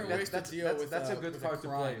 There's Yeah, different like ways that's- to deal that's- with. that's a good with card to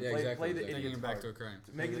crime. play. Yeah, Play exactly, the exactly. Taking idiot it back card. to a crime.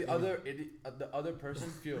 To make the other person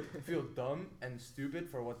feel dumb and stupid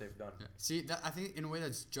for what they've done. Yeah. See, that I think in a way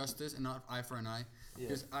that's justice and not eye for an eye. Yeah.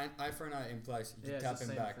 Because eye for an eye implies you Yeah, it's tap the him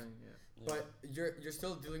same back. thing. Yeah. But you're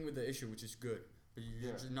still dealing with the issue, which is good. But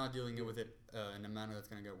you're Yeah. just not dealing with it in a manner that's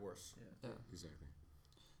gonna get worse. Yeah. Exactly.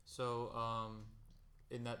 So,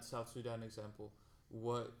 in that South Sudan example,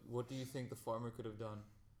 what do you think the farmer could have done?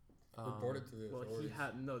 Report it to the Well, authorities. there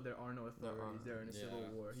are no There authorities. aren't. They're in a civil Yeah.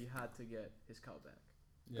 war. He had to get his cow back.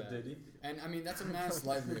 Yeah. Did he? And I mean that's a man's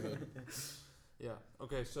livelihood. Yeah.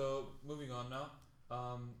 Okay. So moving on now.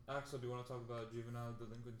 Axel, do you want to talk about juvenile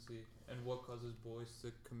delinquency and what causes boys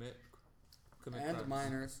to commit And crimes?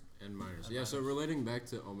 minors. And minors. And Yeah, so minors. relating back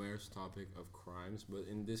to Omer's topic of crimes, but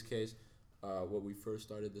in this case, what we first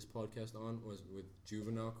started this podcast on was with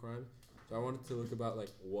juvenile crime. So I wanted to look about like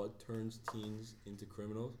what turns teens into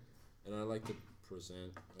criminals, and I like to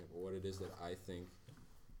present like what it is that I think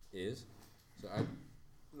is.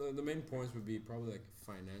 So the main points would be probably like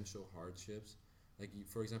financial hardships. Like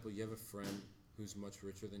for example, you have a friend who's much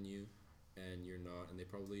richer than you, and you're not, and they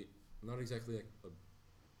probably not exactly like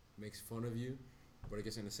makes fun of you, but I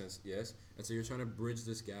guess in a sense, yes. And so you're trying to bridge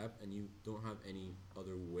this gap, and you don't have any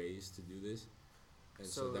other ways to do this, and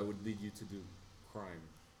so So- that would lead you to do crime.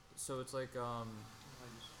 So it's like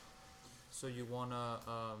so you wanna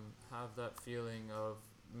have that feeling of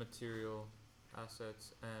material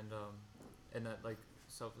assets and that like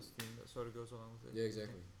self-esteem that sort of goes along with it. Yeah,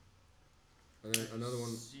 exactly. And then another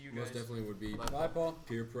one, See you most guys. definitely would be Like Bye, Paul.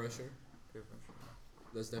 peer pressure. peer pressure.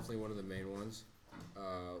 That's definitely one of the main ones,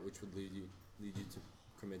 which would lead you to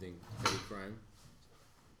committing petty crime.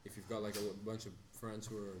 If you've got like a bunch of friends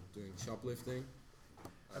who are doing shoplifting.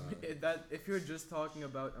 I mean, if you're just talking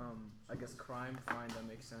about I guess crime, fine, that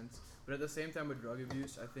makes sense. But at the same time with drug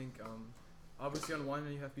abuse, I think obviously on one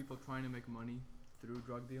hand you have people trying to make money through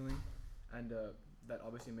drug dealing, and that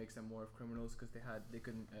obviously makes them more of criminals because they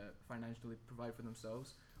couldn't financially provide for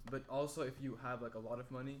themselves. But also if you have like a lot of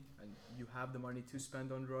money and you have the money to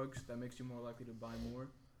spend on drugs, that makes you more likely to buy more,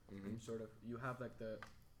 and sort of you have like the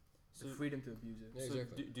So, freedom to abuse it. Yeah, so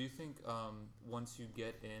exactly. do you think once you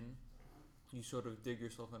get in, you sort of dig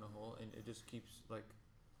yourself in a hole and it just keeps like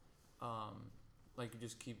you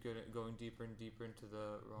just keep going deeper and deeper into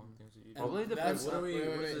the wrong things that you do? Probably depends. That's, What are we- wait,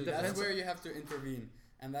 what wait, is wait. it? That's Depends- where you have to intervene,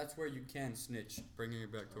 and that's where you can snitch. Bringing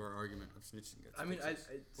it back to our argument of snitching. Gets I mean, I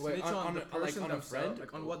stitches. Wait, snitch on- on, on the a- like person on a themselves, friend?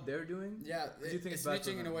 like on what they're doing. Yeah, Do you think it's it's bad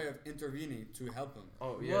for snitching in a them? way of intervening to help them.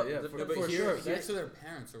 Oh Well, yeah, the- for, the- but for here- sure. Here's That's- to their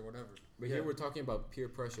parents or whatever. But Yeah. here we're talking about peer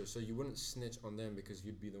pressure, so you wouldn't snitch on them because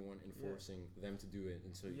you'd be the one enforcing them to do it,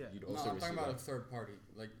 and so Yeah. you'd No, also I'm talking receive about a that. third party.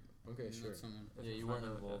 Like, Okay, not sure. someone. Yeah, you weren't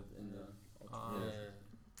involved in the.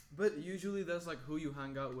 But usually that's like who you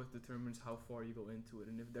hang out with determines how far you go into it.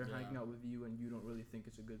 And if they're Yeah. hanging out with you and you don't really think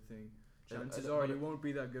it's a good thing, Yeah, chances but are it- you won't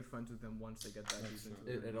be that good friends with them once they get that That's deep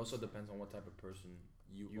true. into It also depends on what type of person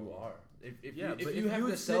You you are. If yeah, you, but if you have you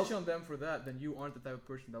the snitch self, on them for that, then you aren't the type of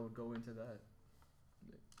person that would go into that.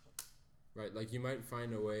 right? Like you might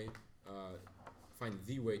find a way, find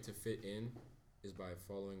the way to fit in is by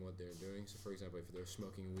following what they're doing. So, for example, if they're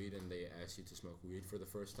smoking weed and they ask you to smoke weed for the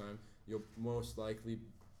first time, you'll most likely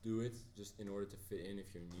do it just in order to fit in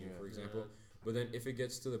if you're new, Yeah. for example. But then if it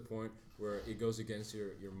gets to the point where it goes against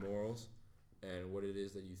your morals and what it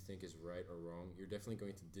is that you think is right or wrong, you're definitely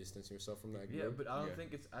going to distance yourself from that group. Yeah, but I don't Yeah.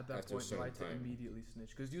 think it's at that After a point certain right to time. immediately snitch,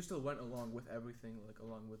 because you still went along with everything, like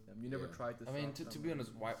along with them. You never Yeah. tried to. I mean, stop to them. be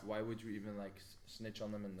honest, why would you even like snitch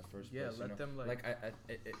on them in the first Yeah, place? You let know? them like.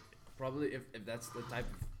 It probably if that's the type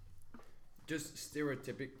of just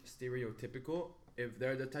stereotypical, if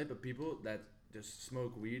they're the type of people that just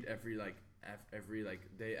smoke weed every every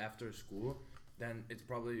day after school, then it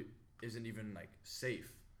probably isn't even like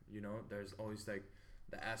safe. You know, there's always like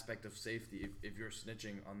the aspect of safety if you're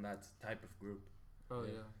snitching on that type of group. Oh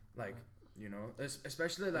Yeah. yeah. Like, you know,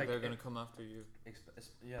 especially Like like they're gonna come after you.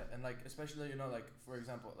 yeah, and like especially, you know, like for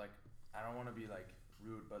example, like I don't want to be like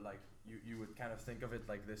rude, but like you would kind of think of it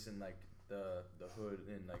like this in like the hood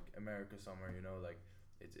in like America somewhere, you know, like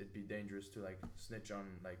it'd be dangerous to like snitch on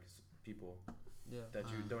like people Yeah. that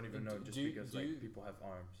you don't even And know do just you- because do like you- people have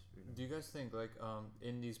arms, you know. Do you guys think like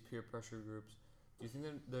in these peer pressure groups, do you think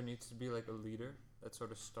that there needs to be like a leader that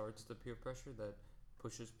sort of starts the peer pressure that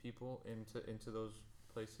pushes people into those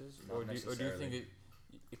places, Not or do you think necessarily.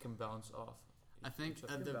 it can bounce off? I think each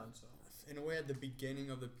other? at Can the bounce off. in a way at the beginning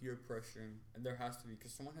of the peer pressure, and there has to be,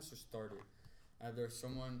 because someone has to start it. There's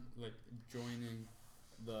someone like joining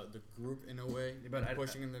the group in a way, Yeah, but and I-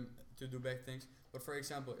 pushing them to do bad things. But for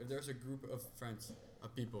example, if there's a group of friends,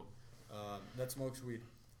 of people, that smokes weed,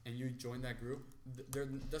 and you join that group, there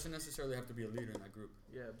doesn't necessarily have to be a leader in that group.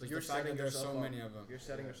 Yeah, but Just you're the fact setting that there's yourself so up. many of them. You're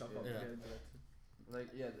setting Yeah, yourself yeah. up to Yeah. get into that. Like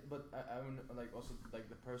yeah, but I wouldn't like also like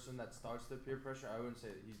the person that starts the peer pressure. I wouldn't say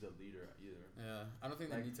that he's the leader either. Yeah, I don't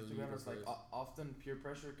think Like, they need to be lead honest, or like first. often peer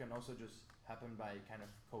pressure can also just happen by kind of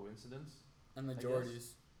coincidence. And guess.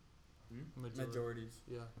 majorities. Majority. Majorities.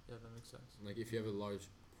 Yeah, that makes sense. Like if you have a large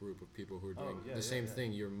group of people who are Oh, doing yeah, the yeah, same yeah.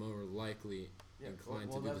 thing, you're more likely Yeah, inclined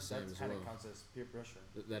well, to do the that's same as kind well. of counts as peer pressure.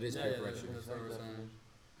 That is Yeah, peer yeah, pressure. that's what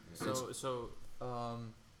we're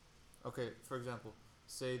saying. Okay, for example,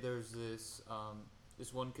 say there's this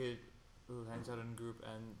this one kid who hangs out in a group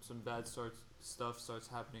and some bad stuff starts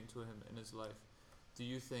happening to him in his life. Do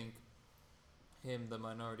you think him, the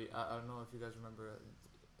minority? I don't know if you guys remember.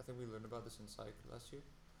 I think we learned about this in psych last year.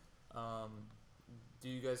 Do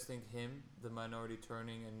you guys think him, the minority,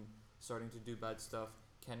 turning and starting to do bad stuff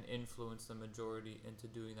can influence the majority into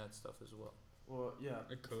doing that stuff as well? Well, yeah.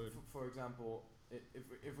 It could. For example,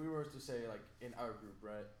 if we were to say like in our group,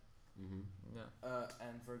 right? Mm-hmm. Yeah.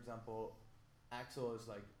 And for example, Axel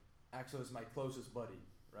is my closest buddy,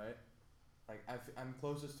 right? Like I'm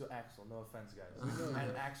closest to Axel. No offense, guys.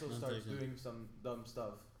 And Axel None starts taken. doing some dumb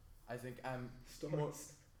stuff. I think I'm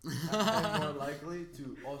Starts. I'm more likely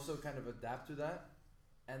to also kind of adapt to that,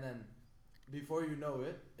 and then before you know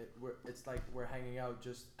it, it's like we're hanging out,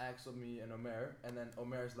 just Axel, me, and Omer, and then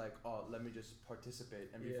Omer's like, oh, let me just participate,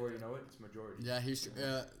 and before Yeah. you know it, it's majority. Yeah, he's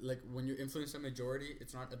like when you influence a majority,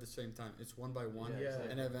 it's not at the same time. It's one by one, Yeah,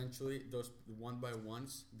 exactly. and eventually those one by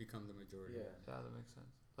ones become the majority. Yeah. Yeah, that makes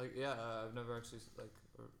sense. Like, yeah, I've never actually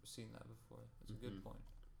or seen that before. That's a good Mhm. point.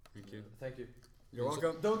 Thank you. Thank you. You're And so-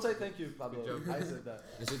 welcome. Don't say thank you, Pablo. Good job. I said that.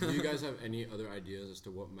 And so, do you guys have any other ideas as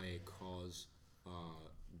to what may cause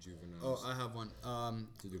juveniles Oh, I have one.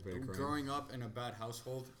 to do petty crime? Growing up in a bad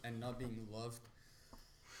household and not being loved.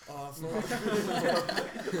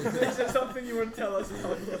 This is something you wouldn't tell us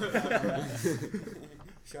about.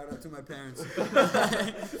 Shout out to my parents.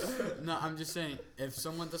 No, I'm just saying, if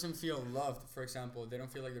someone doesn't feel loved, for example, they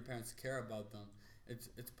don't feel like their parents care about them,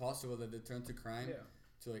 it's possible that they turn to crime Yeah.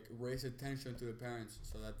 to like raise attention to the parents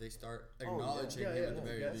so that they start Oh, yeah. acknowledging Yeah, him yeah, at the no,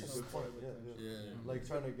 very that's least. a good point. Yeah. Like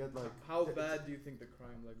trying to get like. How bad do you think the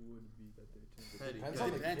crime like would be that they turn to? Petty. Depends It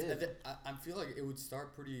on the depends. kid. I feel like it would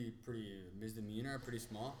start pretty misdemeanor, pretty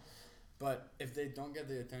small, but if they don't get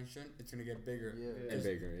the attention, it's gonna get bigger Yeah. And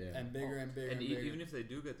bigger, yeah. and bigger and bigger And and bigger. even if they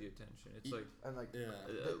do get the attention, it's E- like And like.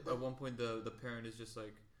 yeah. at one point the parent is just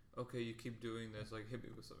like, okay, you keep doing this, like hit me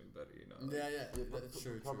with something better, you know? Like, Yeah, Yeah, but that's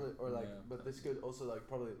true. probably, true. or like, Yeah. but this could also like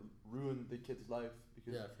probably ruin the kid's life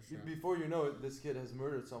because Yeah, for sure. before you know it, this kid has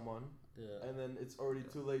murdered someone, Yeah. and then it's already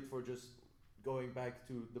too late for just going back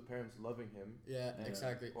to the parents loving him Yeah, and-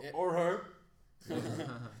 exactly. or her.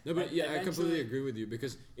 No, but yeah, I completely Eventually- agree with you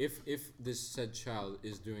because if this said child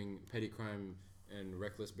is doing petty crime and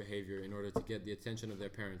reckless behavior in order to get the attention of their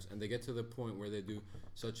parents, and they get to the point where they do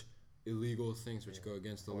such illegal things which go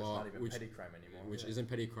against the Or law, it's not even which petty crime anymore. which Yeah. isn't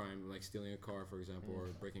petty crime, like stealing a car, for example, or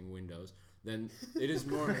breaking windows, then it is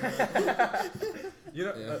more. You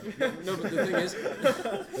know, Yeah. No, but the thing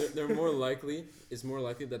is, they're more likely. It's more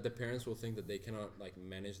likely that the parents will think that they cannot like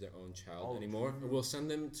manage their own child Oh, anymore. true. We'll send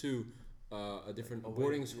them to a different Away,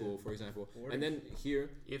 boarding yeah. school, for example, Boarding and then here,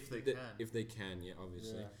 if they the- can. if they can, yeah,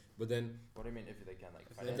 obviously. Yeah. But then what do you mean if they can like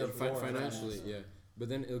If they the financially? They're poor financially, financially. yeah. But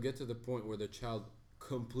then it'll get to the point where the child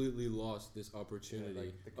completely lost this opportunity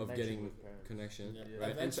like the of connection getting with parents. connection, Yeah.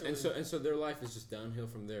 right? And so, Eventually- and so their life is just downhill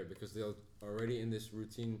from there because they're already in this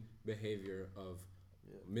routine behavior of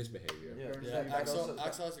Yeah. misbehavior. Yeah, Parents Yeah, But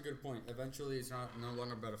Axel has a good point. Eventually, it's not no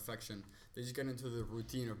longer about affection. They just get into the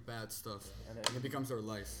routine of bad stuff, and and it becomes their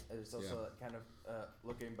life. it's also kind of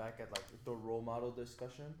looking back at like the role model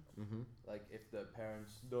discussion. Mm-hmm. Like if the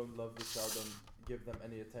parents don't love the child, don't give them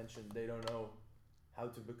any attention, they don't know how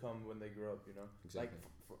to become when they grow up. You know, Exactly.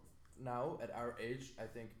 like now at our age, I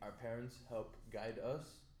think our parents help guide us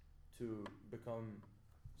to become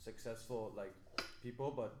successful like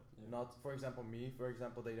people, but Yeah. not. For example, me. For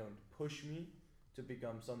example, they don't push me to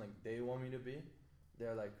become something they want me to be.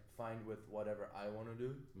 They're like fine with whatever I want to do.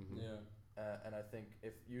 Mm-hmm. Yeah, And I think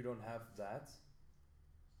if you don't have that,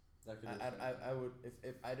 that could. I would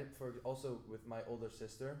if I did for also with my older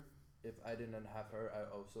sister, if I didn't have her,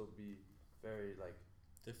 I'd also be very like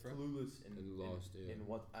Different. clueless And lost, yeah. in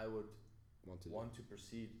what I would Want to do. want to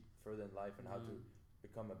proceed further in life and how to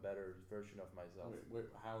become a better version of myself. Wait,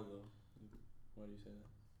 how though? Why do you say that?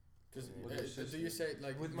 Because With your do you say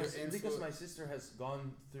like With my your because influ- my sister has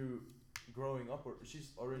gone through growing up, or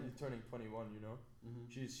she's already turning 21. You know,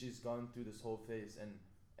 Mm-hmm. she's gone through this whole phase, and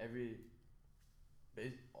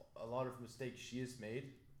a lot of mistakes she has made,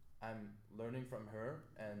 I'm learning from her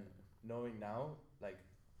and knowing now, like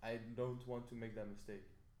I don't want to make that mistake.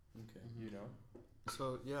 Okay. Mhm. You know.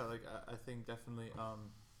 So yeah, like I think definitely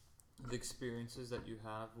the experiences that you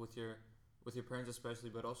have with your parents especially,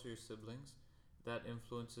 but also your siblings, that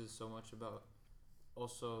influences so much about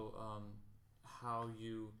also how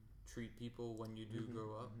you treat people when you do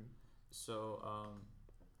grow up. So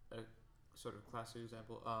a sort of classic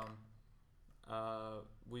example,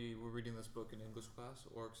 we were reading this book in English class,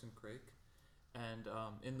 Oryx and Crake, and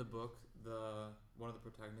in the book, one of the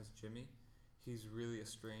protagonists, Jimmy, he's really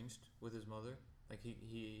estranged with his mother. Like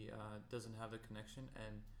he doesn't have the connection,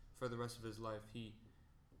 and for the rest of his life, he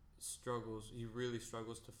really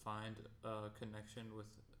struggles to find a connection with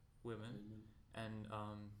women, and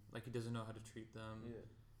like he doesn't know how to treat them,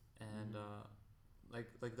 Yeah. and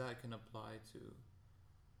like that can apply to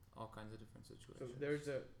all kinds of different So situations. there's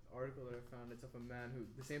a article that I found. It's of a man who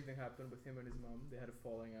the same thing happened with him and his mom. They had a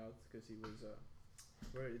falling out because he was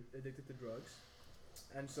very addicted to drugs,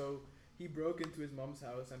 and so he broke into his mom's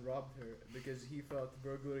house and robbed her because he felt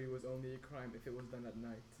burglary was only a crime if it was done at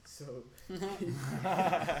night. So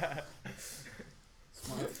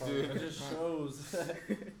It just shows.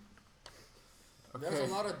 There's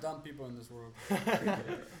a lot of dumb people in this world.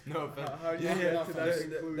 No offense. how do you Yeah, get yeah, to the- that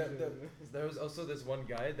conclusion? There was also this one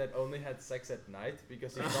guy that only had sex at night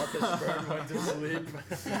because he thought the sperm went to sleep.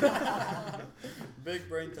 Big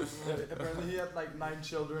brain test. Apparently he had like 9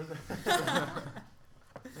 children.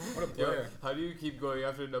 What a Yo, player. how do you keep going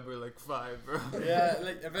after number like 5, bro? Yeah,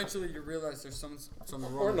 like eventually you realize there's some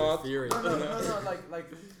wrong Or with not. the theory. No,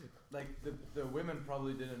 like the women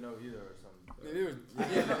probably didn't know either or something. Maybe it was,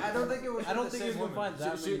 Yeah, I don't think it was. I don't the think same you can woman. find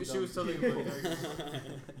that She many was dumb telling people. me.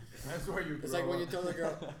 That's where you. it's grow like when you up. tell the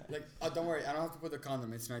girl, like, oh, don't worry, I don't have to put the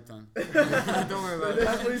condom. It's nighttime. Don't worry about it.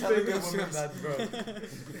 Definitely telling a It's woman just- that,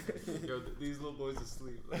 bro. Yo, these little boys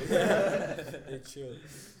asleep. Hey, chill.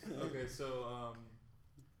 Okay, so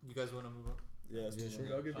you guys want to move on? Yes, Yeah, sure.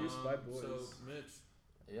 Drug abuse by boys. So Mitch,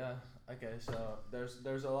 Yeah. Okay. So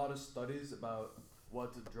there's a lot of studies about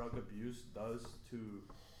what drug abuse does to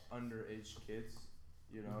underage kids.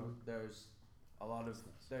 You know, there's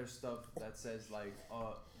stuff that says like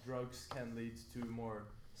drugs can lead to more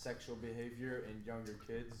sexual behavior in younger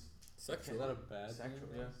kids. Sexual. Is that a bad Sexual,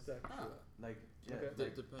 thing? yeah. Sexual. Ah. Like yeah, Okay.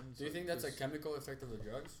 like, depends. Do you think that's a because- chemical effect of the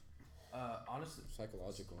drugs? honestly,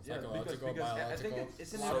 Psychological. yeah, Psychological, because I think biological.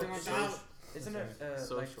 isn't Biological. isn't it like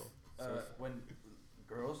social. when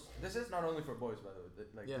girls? This is not only for boys, by the way.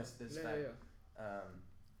 Like Yeah. this Yeah, fact. yeah.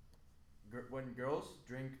 When girls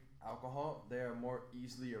drink alcohol, they are more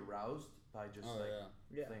easily aroused by just Oh, like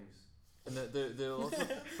Yeah. things. And they'll also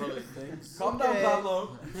probably Calm down,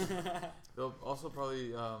 Pablo. they'll also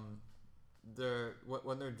probably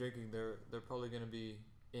when they're drinking they're probably gonna be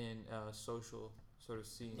in a social sort of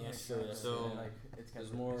scene. Yeah, sure, yeah. So like it There's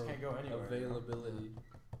can, more it can't go anywhere. you know? availability.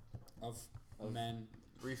 Of Of- men.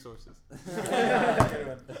 resources.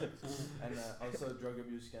 And also drug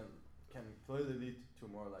abuse can clearly lead to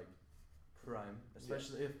more like crime,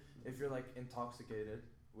 especially if you're like intoxicated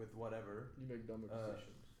with whatever. You make dumber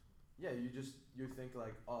decisions. Yeah, you think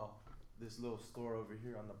like, oh, this little store over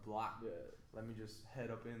here on the block. Yeah. Let me just head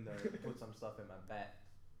up in there, put some stuff in my bag.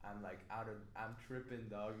 I'm tripping,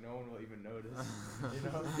 dog. No one will even notice.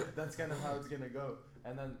 That's kind of how it's gonna go.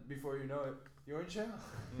 And then before you know it, you're in jail.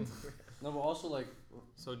 No, but also like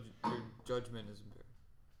So your judgment is impaired.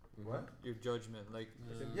 What? Your judgment, like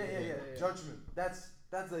Yeah. Judgment. That's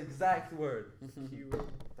the exact word. Keyword.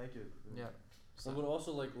 Thank you. yeah. So, but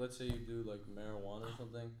also like, let's say you do like marijuana or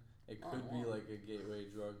something, it could be like a gateway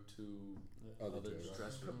drug to Other other drugs.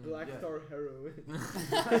 drugs. Black Yeah. tar heroin.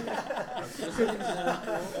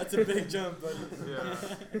 That's a big jump, but Yeah.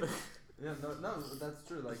 Yeah, no, that's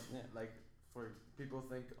true. Like, Yeah. like for people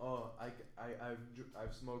think, oh,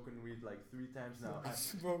 I've smoked weed like 3 times now.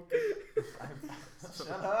 Shut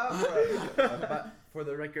up, bro. But for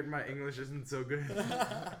the record, my English isn't so good.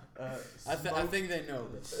 I think they know.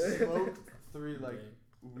 Smoked 3 like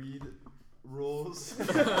weed rolls.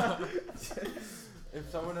 If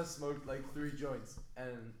someone has smoked like 3 joints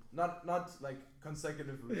and not like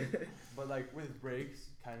consecutively, but like with breaks,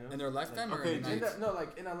 kind of. In their lifetime like, or Okay, in a dude. night?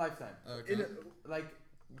 like in a lifetime. Okay. In a, Like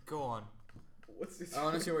Go on. what's this? I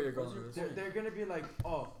want to see where you're going. with this. they're gonna be like,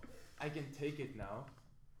 oh, I can take it now.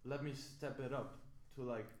 Let me step it up to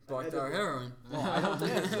like. Black tar heroin. I don't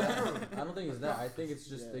think it's that. heroin. I don't think it's that. I think it's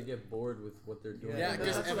just they get bored with what they're doing. Yeah, 'cause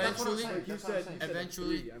that's what I'm eventually- saying, Like you that's what I'm said, saying.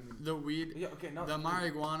 Eventually, three, I mean, the weed, Yeah, okay, now the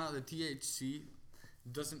marijuana, the THC,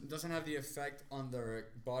 doesn't have the effect on their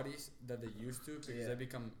bodies that they used to because Yeah. they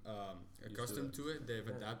become accustomed to it. They've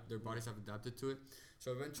their bodies have adapted to it.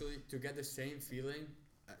 So eventually, to get the same feeling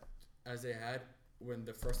as they had when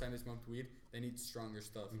the first time they smoked weed, they need stronger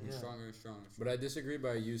stuff, Yeah. stronger and stronger. But I disagree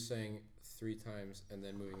by you saying 3 times and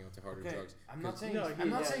then moving on to harder Okay, drugs. I'm not 'Cause- saying No, I'm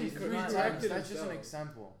not yeah, saying he 3 corrected times. That's just an himself.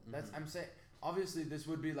 example. That's Mhm. I'm saying. Obviously, this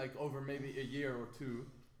would be like over maybe a year or 2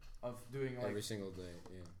 of doing like every single day,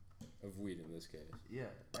 yeah, of weed in this case. yeah,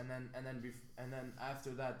 and then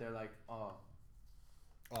after that they're like, oh,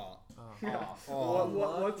 Oh,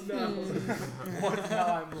 Oh. What's now? what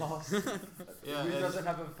now? I'm lost. Yeah. Weed and doesn't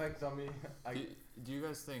have effect on me. do you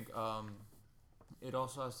guys think it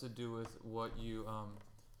also has to do with what you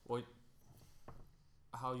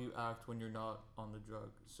how you act when you're not on the drug?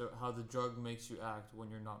 So how the drug makes you act when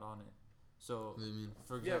you're not on it. So what do you mean?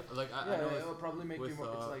 for Yeah. example, like I yeah, know it will probably make you with,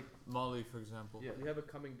 more. It's like Molly, for example. yeah. You have a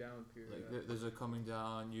coming down period. Like there's a coming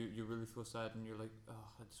down. You really feel sad, and you're like, oh,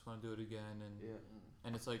 I just want to do it again, Yeah.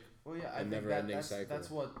 and it's like, Well, yeah. A I think never-ending that's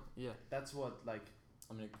cycle. yeah. that's what like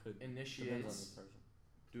I mean, it could depends on the initiates person.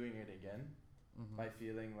 doing it again Mm-hmm. by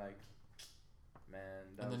feeling like,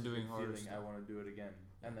 man, that And was then a doing good harder feeling. I stuff. want to do it again,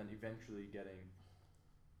 and then eventually getting,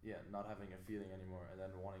 not having a feeling anymore, and then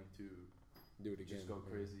wanting to Do it again. just go yeah.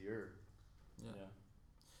 crazier. Yeah.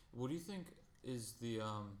 What do you think is the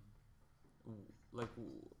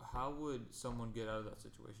how would someone get out of that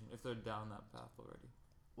situation if they're down that path already?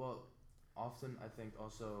 Well, often I think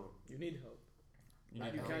also You need help. You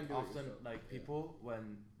Like, need you help. can't do it often yourself. like people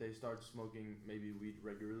when they start smoking maybe weed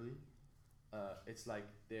regularly, it's like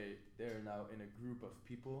they're now in a group of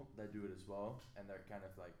people that do it as well, and they're kind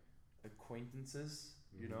of like acquaintances,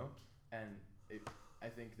 you Mhm. know, and I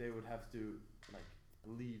think they would have to like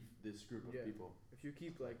leave this group of Yeah. people. If you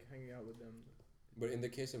keep like hanging out with them, But in the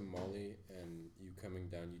case of Molly and you coming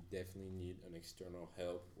down, you definitely need an external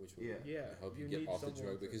help, which will Yeah. yeah, help you you get need off the someone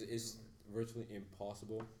drug to- because it's virtually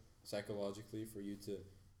impossible psychologically for you to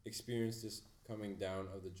experience this coming down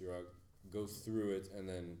of the drug, go through it, and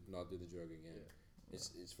then not do the drug again. Yeah.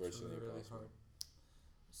 It's It's virtually really impossible. hard.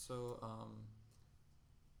 So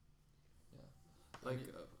like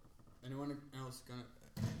Anyone else gonna?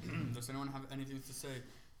 Does anyone have anything to say,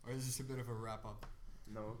 or is this a bit of a wrap up?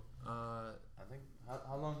 No, uh I think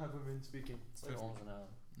how long have we been speaking? It's like almost an hour.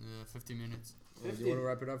 50 minutes. Do you want to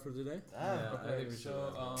wrap it up for today? Yeah, I okay, think we should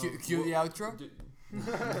so wrap it up. Cue the outro.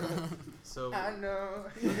 So I know.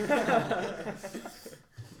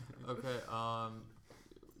 okay,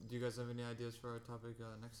 do you guys have any ideas for our topic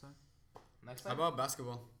next time? Next How time. about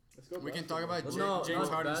basketball? Let's go. We can talk basketball. about James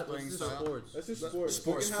Harden's playing let's do style. sports. Let's do sports.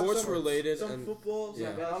 Sports- We can have sports related some and- football. yeah.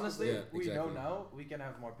 Some But honestly, Yeah, we know exactly. now we can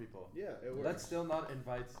have more people. yeah, it works. Let's still not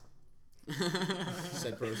invite.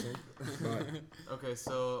 Said person. But Okay,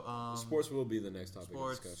 so sports will be the next topic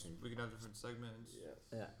sports, of discussion. we can have different segments. Yes.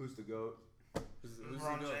 Yeah. Who's the goat? Who's the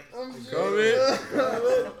goat?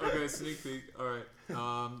 COVID. Okay, sneak peek. All right.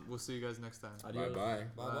 We'll see you guys next time. Bye Adios. bye.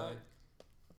 Bye bye.